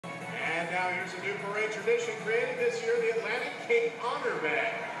now here's a new parade tradition created this year, the Atlantic Cape Honor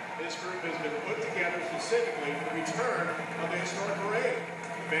Bag. This group has been put together specifically for the return of the historic parade.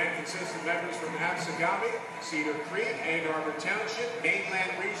 The band consists of members from ACHB, Cedar Creek, Egg Harbor Township,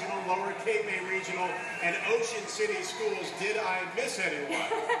 Mainland Regional, Lower Cape May Regional, and Ocean City Schools. Did I miss anyone?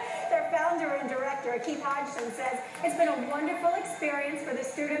 Their founder and director, Keith Hodgson, says it's been a wonderful experience for the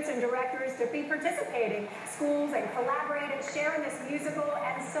students and directors to be participating, schools, and collaborate and share in this musical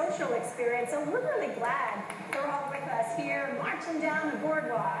and social experience. So we're really glad they're all with us here marching down the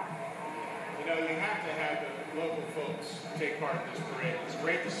boardwalk. You know, you have to have the local folks take part in this parade. It's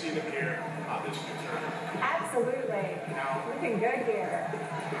great to see them here on this return. Absolutely. Now, looking good here.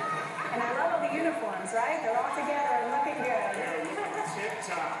 And I love all the uniforms, right? They're all together and looking good. They're looking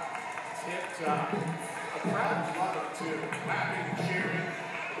tip-top. Tip-top. The crowd love it, too. Laughing and cheering,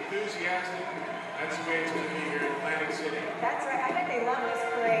 enthusiastic. That's the way it's going to be here in Atlantic City. That's right. I bet they love this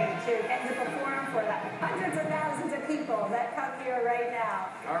parade, too. Getting to perform for the hundreds of thousands of people that come here right now.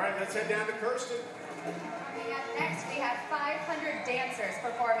 All right, let's head down to Kirsten. Coming up next, we have 500 dancers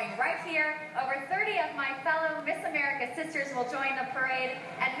performing right here. Over 30 of my fellow Miss America sisters will join the parade,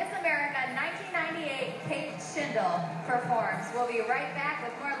 and Miss America 1998 Kate Schindel performs. We'll be right back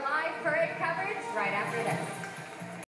with more live parade coverage right after this.